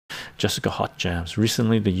Jessica Hot Jams.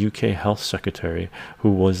 Recently, the UK Health Secretary, who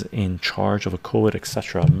was in charge of a COVID,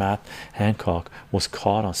 etc., Matt Hancock, was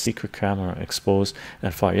caught on secret camera, exposed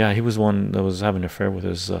and fired. Yeah, he was one that was having an affair with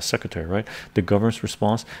his secretary, right? The government's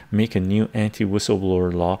response: make a new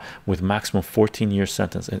anti-whistleblower law with maximum 14-year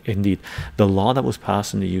sentence. And indeed, the law that was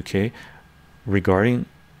passed in the UK regarding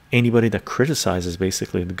anybody that criticizes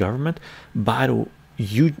basically the government, by the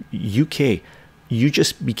UK, you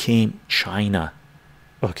just became China.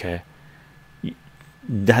 Okay,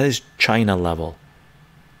 that is China level,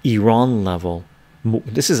 Iran level.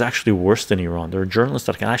 This is actually worse than Iran. There are journalists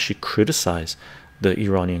that can actually criticize the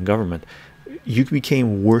Iranian government. You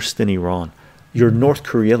became worse than Iran. You're North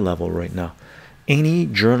Korea level right now. Any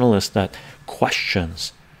journalist that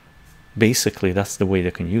questions, basically that's the way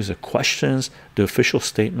they can use it, questions the official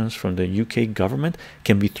statements from the UK government,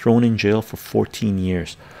 can be thrown in jail for 14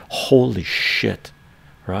 years. Holy shit,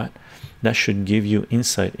 right? That should give you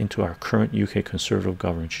insight into our current UK conservative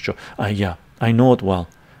government. Yeah, I know it well,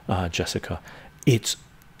 Jessica. It's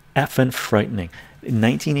effing frightening. In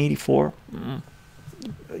 1984,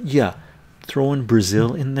 yeah, throw in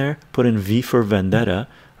Brazil in there, put in V for Vendetta,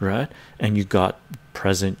 right? And you got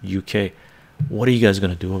present UK. What are you guys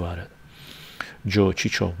going to do about it? Joe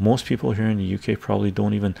Chycho, most people here in the UK probably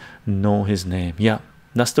don't even know his name. Yeah,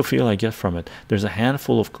 that's the feel I get from it. There's a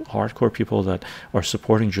handful of hardcore people that are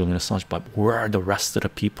supporting Julian Assange, but where are the rest of the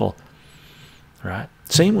people, right?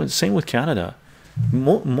 Same with Canada. A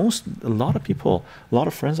lot of people, a lot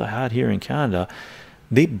of friends I had here in Canada,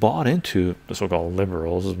 they bought into the so-called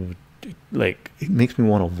liberals. Like, it makes me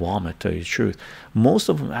want to vomit, to tell you the truth. Most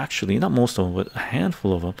of them actually, not most of them, but a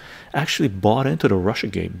handful of them actually bought into the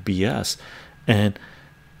Russiagate BS. And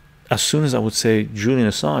as soon as I would say Julian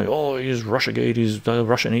Assange, oh, he's Russiagate, he's a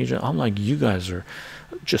Russian agent, I'm like, you guys are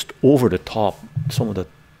just over the top, some of the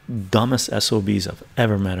dumbest SOBs I've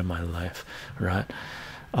ever met in my life, right?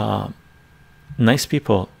 Nice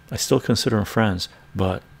people, I still consider them friends,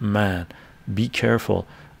 but man, be careful.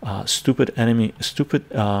 Stupid enemy,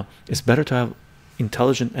 it's better to have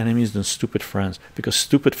intelligent enemies than stupid friends, because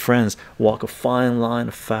stupid friends walk a fine line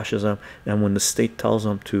of fascism, and when the state tells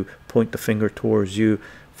them to point the finger towards you,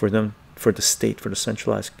 for the state, for the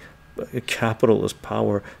centralized capitalist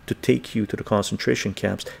power to take you to the concentration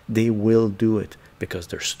camps, they will do it because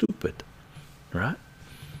they're stupid, right?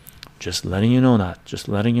 Just letting you know that, just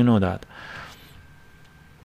letting you know that.